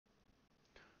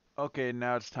Okay,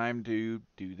 now it's time to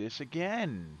do this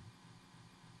again.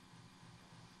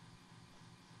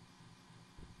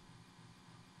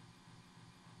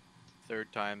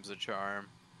 Third time's a charm.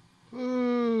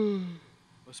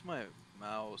 What What's my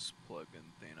mouse plug-in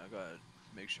thing? I gotta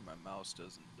make sure my mouse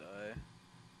doesn't die.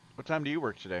 time do you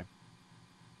work today?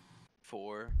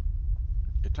 4.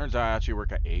 It turns out I actually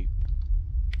work at 8.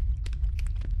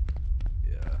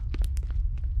 Yeah.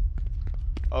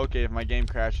 Okay, if my game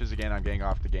crashes again, I'm getting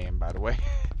off the game, by the way.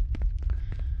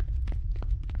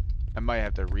 I might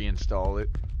have to reinstall it.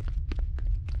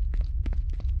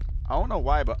 I don't know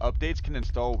why, but updates can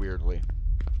install weirdly.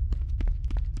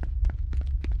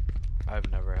 I've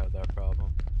never had that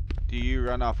problem. Do you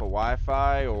run off of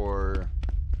Wi-Fi or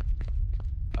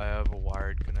I have a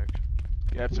wired connection.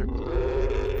 you have to?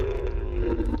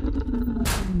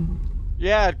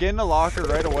 Yeah, get in the locker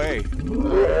right away.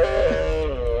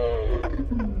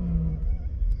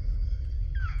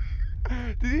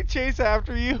 Did he chase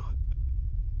after you?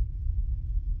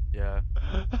 Yeah.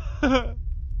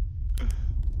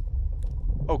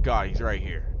 Oh god, he's right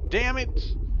here. Damn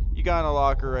it! You got in the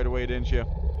locker right away, didn't you?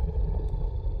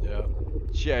 Yeah.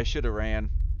 Yeah, I should have ran.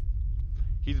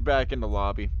 He's back in the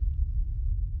lobby.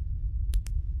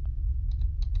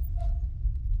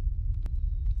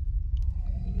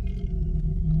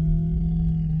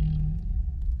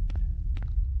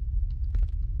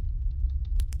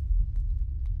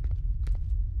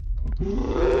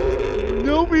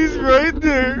 Nope, he's right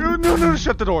there. Oh, no,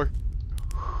 shut the door.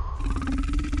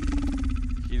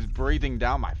 He's breathing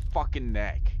down my fucking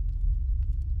neck.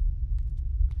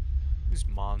 These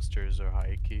monsters are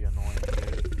high-key annoying,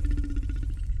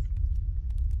 dude.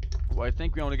 Well, I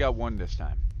think we only got one this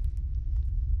time.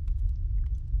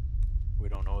 We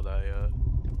don't know that yet.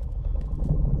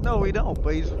 No, we don't,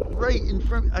 but he's right in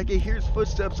front. I can hear his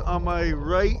footsteps on my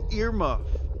right earmuff.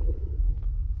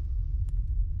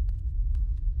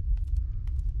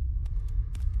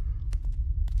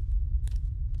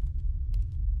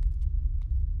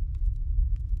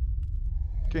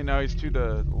 Okay, now he's to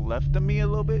the left of me a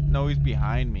little bit. No, he's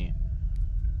behind me.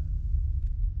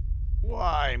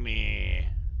 Why me?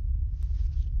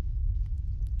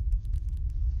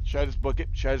 Should I just book it?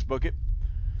 Should I just book it?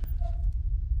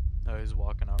 No, he's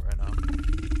walking out right now.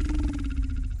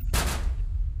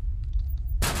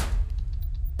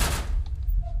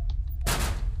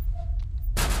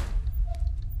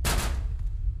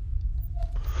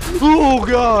 Oh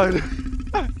god!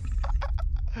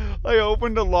 I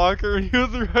opened the locker and he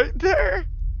was right there.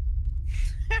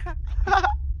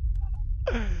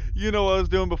 You know what I was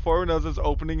doing before when I was just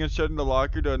opening and shutting the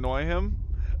locker to annoy him?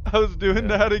 I was doing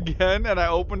that again and I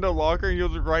opened the locker and he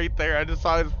was right there. I just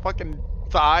saw his fucking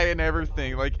thigh and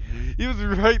everything. Like, he was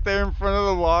right there in front of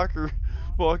the locker,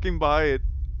 walking by it.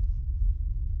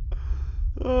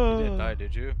 You didn't die,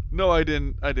 did you? No, I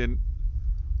didn't. I didn't.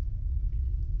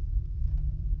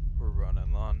 We're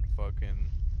running on fucking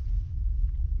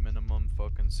minimum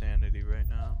fucking sanity right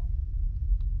now.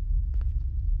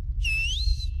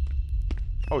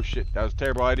 Oh shit, that was a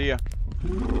terrible idea.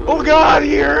 Oh god,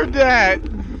 he heard that!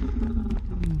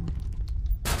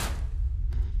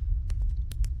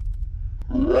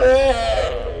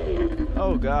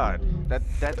 Oh god,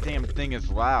 that damn thing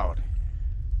is loud.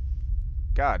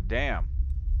 God damn.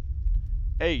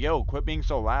 Hey yo, quit being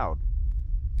so loud.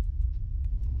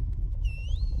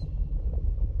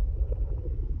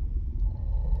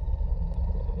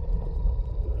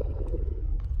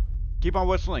 Keep on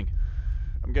whistling.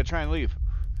 I'm gonna try and leave.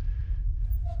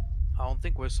 I don't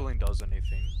think whistling does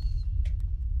anything.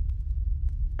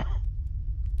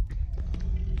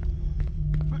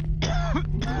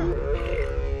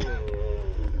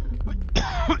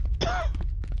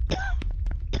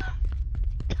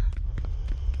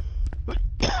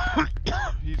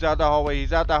 He's out the hallway,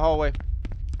 he's out the hallway.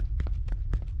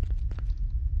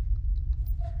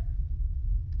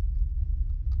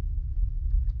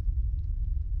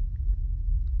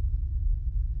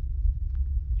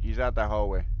 He's out the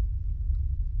hallway.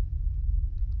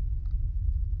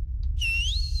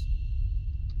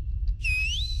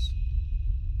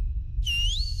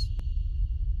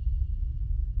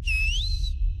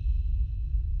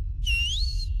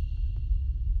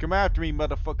 Come after me,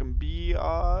 motherfucking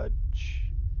biatch.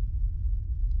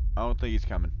 I don't think he's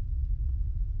coming.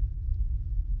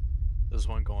 There's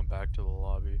one going back to the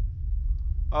lobby.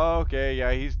 Okay,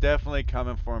 yeah, he's definitely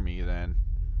coming for me then.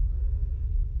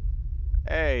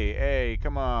 Hey,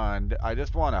 come on. I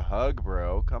just want a hug,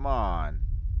 bro. Come on.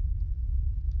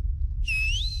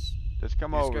 Just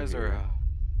come over here.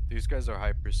 These guys are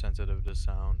hypersensitive to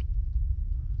sound.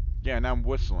 Yeah, and I'm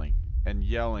whistling and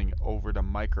yelling over the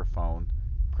microphone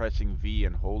pressing V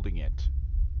and holding it.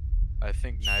 I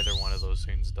think neither one of those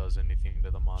things does anything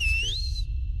to the monster.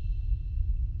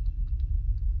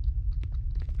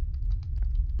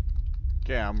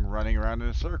 Okay, I'm running around in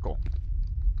a circle.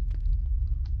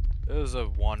 There's a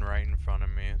one right in front of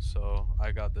me, so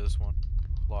I got this one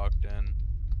locked in.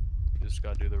 Just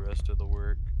gotta do the rest of the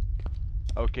work.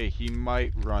 Okay, he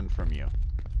might run from you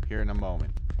here in a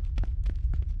moment.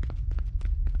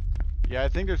 Yeah, I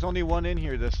think there's only one in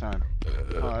here this time.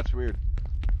 Oh, that's weird.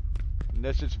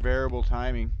 Unless it's variable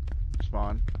timing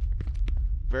spawn.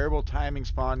 Variable timing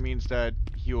spawn means that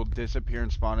he will disappear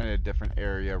and spawn in a different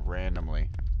area randomly.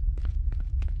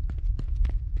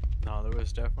 No, there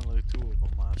was definitely two of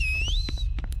them last time.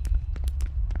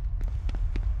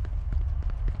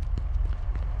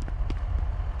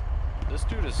 This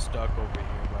dude is stuck over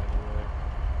here, by the way.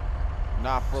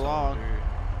 Not for long.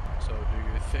 So do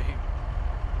your thing.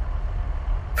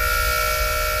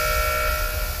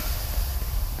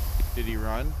 Did he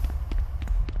run?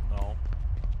 No.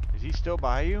 Is he still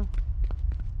by you?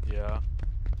 Yeah.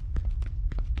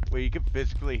 Wait, you can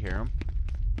physically hear him?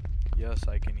 Yes,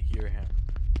 I can hear him.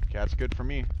 Okay, that's good for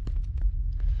me.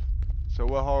 So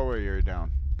what hallway are you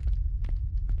down?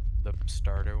 The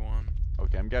starter one.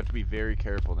 Okay, I'm got to be very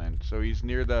careful then. So he's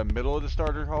near the middle of the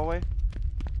starter hallway?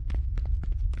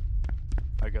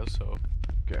 I guess so.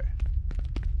 Okay.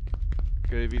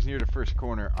 Okay, if he's near the first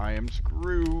corner, I am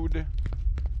screwed.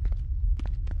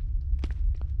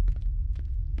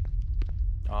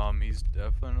 He's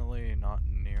definitely not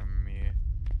near me.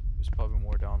 He's probably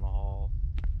more down the hall.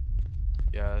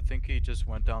 Yeah, I think he just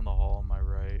went down the hall on my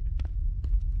right.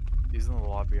 He's in the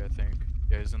lobby, I think.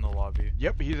 Yeah, he's in the lobby.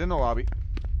 Yep, he's in the lobby.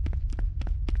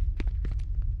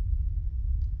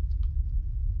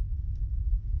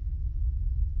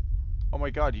 Oh my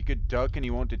god, you could duck and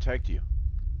he won't detect you.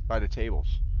 By the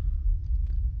tables.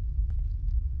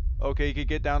 Okay, you could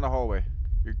get down the hallway.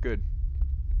 You're good.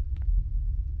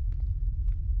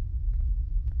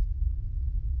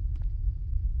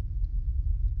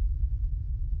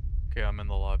 Okay, I'm in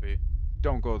the lobby.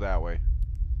 Don't go that way.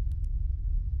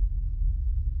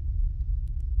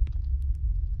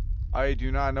 I do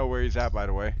not know where he's at, by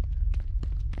the way.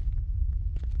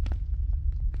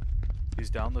 He's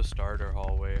down the starter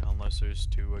hallway, unless there's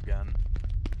two again.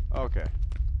 Okay.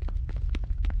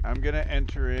 I'm gonna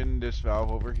enter in this valve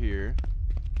over here.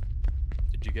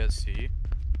 Did you get C?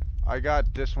 I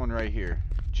got this one right here.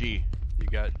 G. You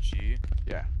got G?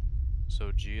 Yeah.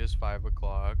 So G is 5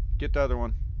 o'clock. Get the other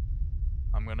one.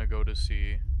 I'm gonna go to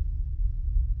C.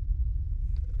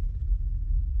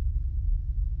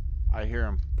 I hear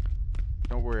him.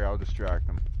 Don't worry, I'll distract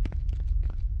him.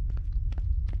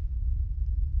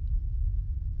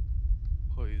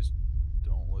 Please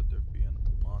don't let there be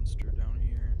a monster down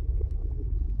here.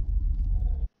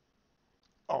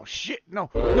 Oh shit! No!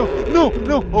 No! No!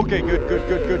 No! Okay, good, good,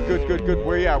 good, good, good, good, good.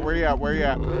 Where you at? Where you at? Where you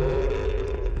at?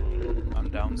 I'm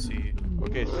down C.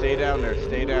 Okay, stay down there.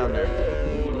 Stay down there.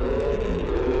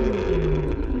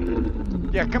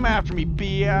 Yeah, come after me,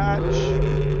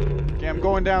 biatch. Okay, I'm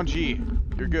going down G.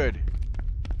 You're good.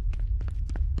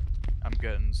 I'm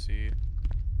getting C.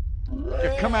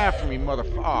 Yeah, come after me,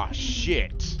 motherfucker. Aw,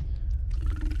 shit.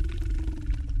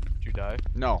 Did you die?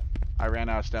 No, I ran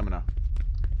out of stamina.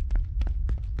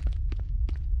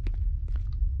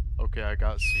 Okay, I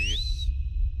got C.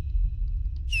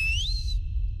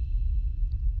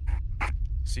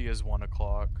 C is 1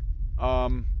 o'clock.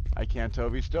 I can't tell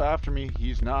if he's still after me.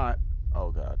 He's not. Oh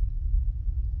god.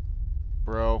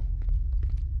 Bro.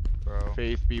 Bro.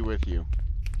 Faith be with you.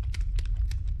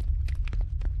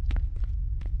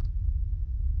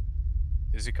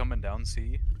 Is he coming down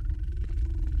C?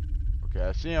 Okay,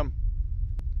 I see him.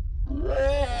 Is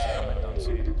he coming down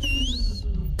C?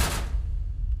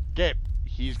 Okay,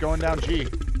 he's going down G.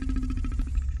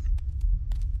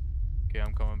 Okay,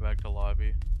 I'm coming back to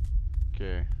lobby.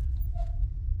 Okay.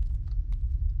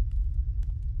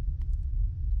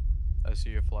 I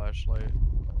see your flashlight.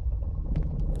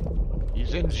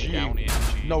 He's in Is he G. down in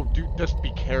G? No, dude, just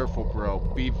be careful, bro.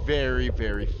 Be very,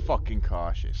 very fucking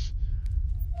cautious.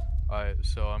 Alright,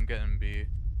 so I'm getting B.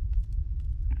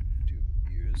 Dude,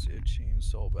 ears itching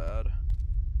so bad.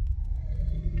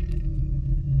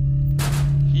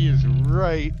 He is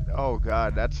right. Oh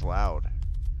god, that's loud.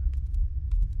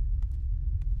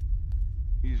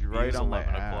 He's right He's on my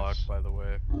 11 o'clock, ass. by the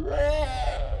way.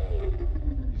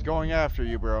 He's going after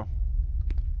you, bro.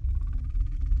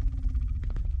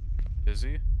 Is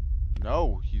he?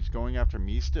 No, he's going after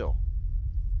me still.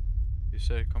 He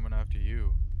said coming after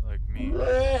you, like me.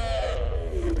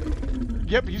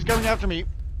 Yep, he's going after me.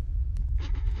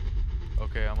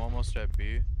 Okay, I'm almost at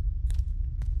B.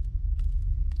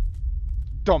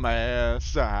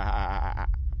 Dumbass. Ah.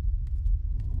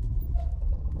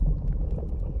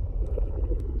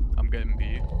 I'm getting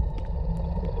B.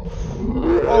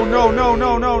 Oh no no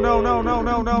no no no no no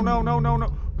no no no no no no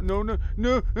no no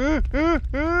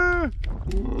no.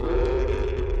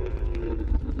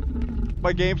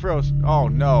 My game froze. Oh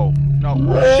no. No.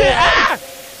 Shit! Ah!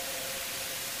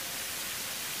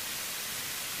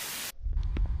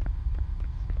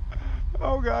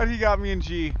 Oh god, he got me in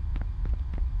G.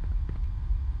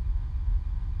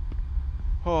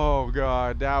 Oh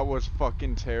god, that was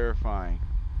fucking terrifying.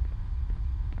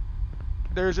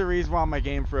 There's a reason why my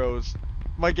game froze.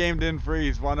 My game didn't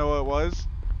freeze. Wanna know what it was?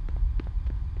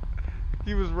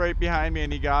 He was right behind me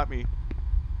and he got me.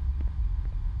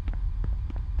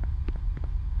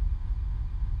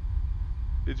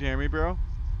 Did you hear me, bro?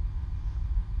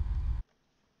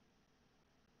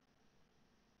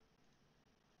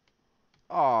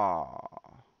 Aww.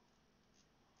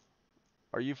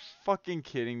 Are you fucking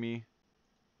kidding me?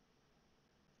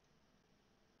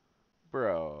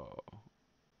 Bro.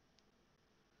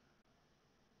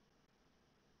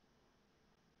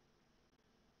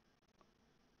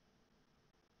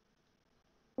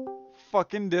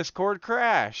 Fucking Discord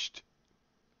crashed.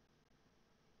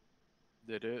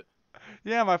 Did it?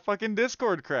 Yeah, my fucking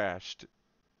Discord crashed.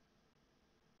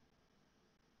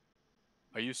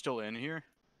 Are you still in here?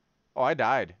 Oh, I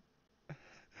died.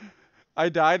 I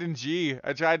died in G.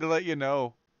 I tried to let you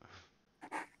know.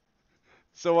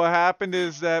 So what happened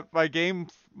is that my game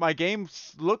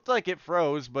looked like it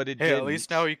froze, but it Hey, didn't. at least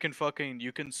now you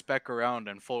can spec around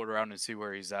and float around and see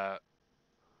where he's at.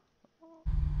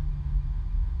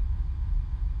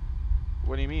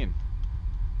 What do you mean?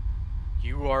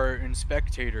 You are in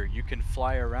spectator. You can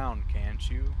fly around, can't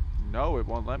you? No, it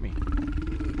won't let me.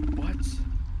 What?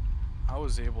 I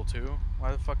was able to.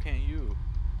 Why the fuck can't you?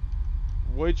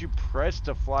 What'd you press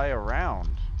to fly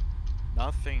around?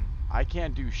 Nothing. I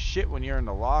can't do shit when you're in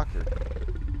the locker.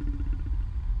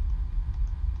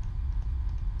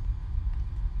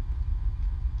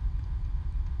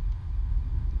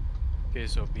 Okay,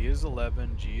 so B is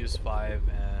 11, G is 5,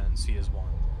 and C is 1.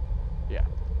 Yeah.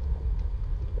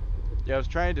 Yeah, I was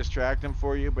trying to distract him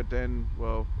for you, but then,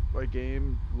 well, my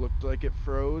game looked like it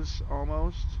froze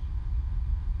almost.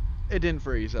 It didn't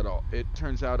freeze at all. It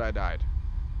turns out I died.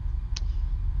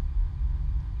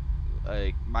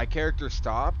 Like, my character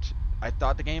stopped. I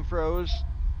thought the game froze.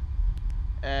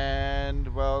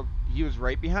 And, well, he was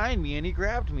right behind me and he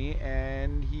grabbed me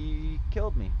and he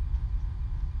killed me.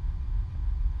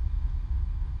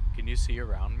 Can you see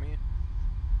around me?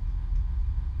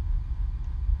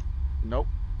 Nope.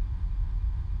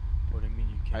 What do you mean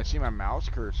you can't? I see my mouse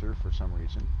cursor for some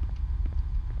reason.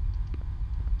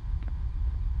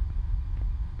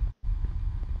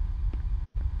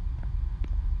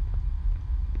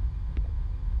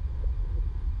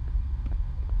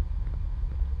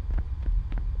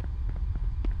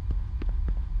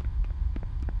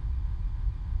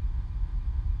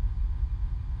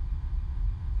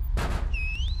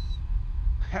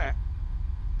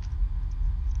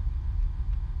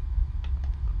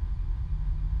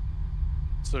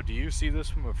 So do you see this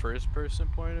from a first person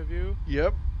point of view?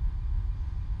 Yep.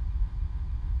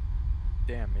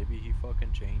 Damn, maybe he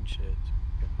fucking changed it.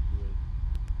 Can do it.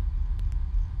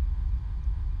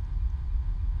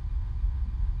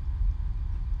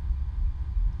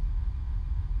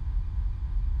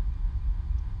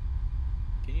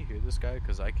 Can you hear this guy?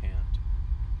 Cause I can't.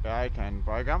 Yeah, I can,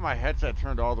 but I got my headset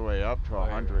turned all the way up to Oh,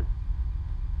 yeah. 100.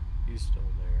 He's still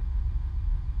there.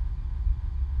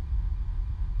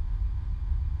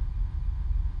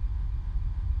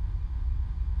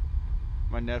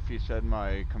 My nephew said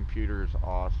my computer is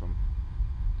awesome.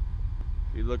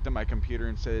 He looked at my computer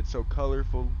and said it's so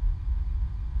colorful.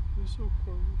 It's so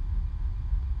colorful.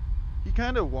 He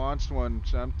kind of wants one,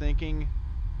 so I'm thinking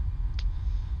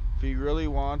if he really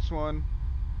wants one,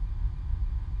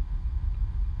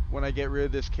 when I get rid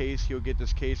of this case, he'll get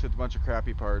this case with a bunch of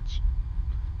crappy parts.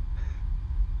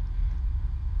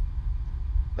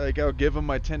 Like, I'll give him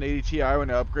my 1080 Ti when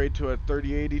I upgrade to a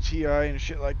 3080 Ti and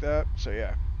shit like that, so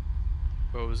yeah.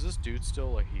 Bro, is this dude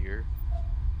still here?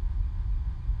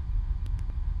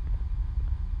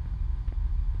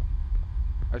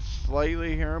 I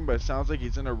slightly hear him, but it sounds like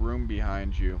he's in a room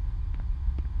behind you.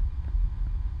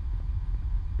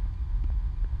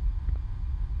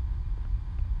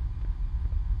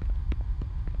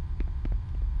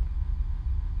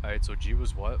 Alright, so G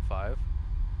was what? 5?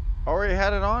 Already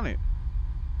had it on it.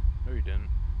 No, you didn't.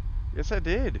 Yes, I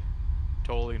did.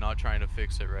 Totally not trying to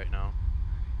fix it right now.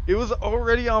 It was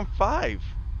already on 5.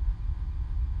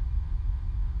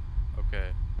 Okay.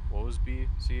 What was B?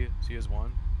 C is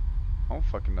 1? I don't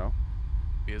fucking know.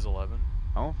 B is 11.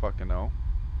 I don't fucking know.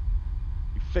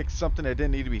 You fixed something that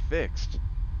didn't need to be fixed.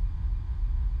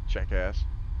 Jackass.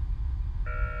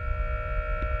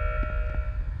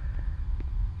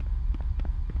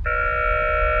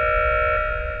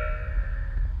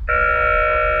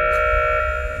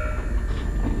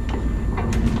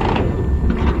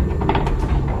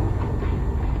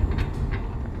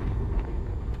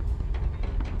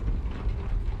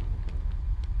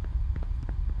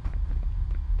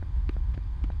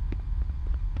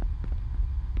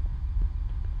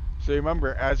 So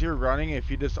remember, as you're running, if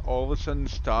you just all of a sudden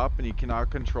stop and you cannot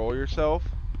control yourself,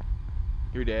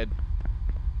 you're dead.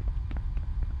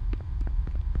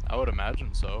 I would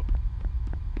imagine so.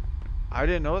 I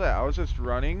didn't know that. I was just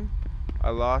running.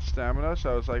 I lost stamina,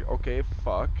 so I was like, okay,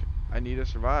 fuck. I need to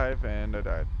survive, and I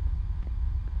died.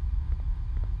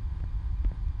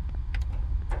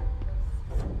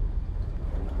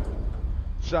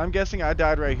 So I'm guessing I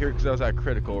died right here because I was at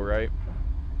critical, right?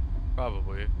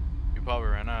 Probably. You probably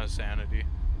ran out of sanity.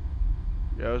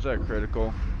 Yeah, I was at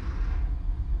critical.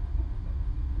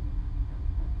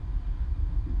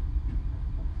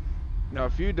 Now,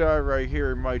 if you die right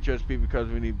here, it might just be because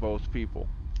we need both people.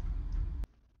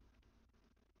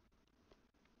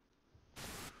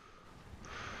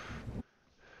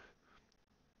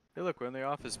 Hey look, we're in the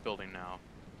office building now.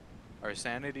 Our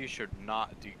sanity should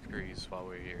not decrease while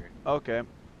we're here. Okay.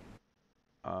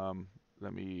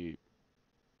 Let me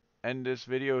end this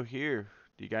video here.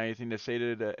 Do you got anything to say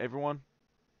to everyone?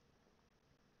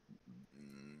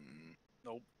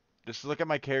 Nope. Just look at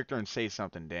my character and say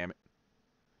something, damn it.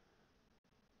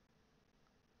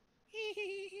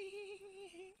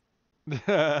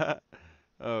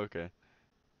 Okay.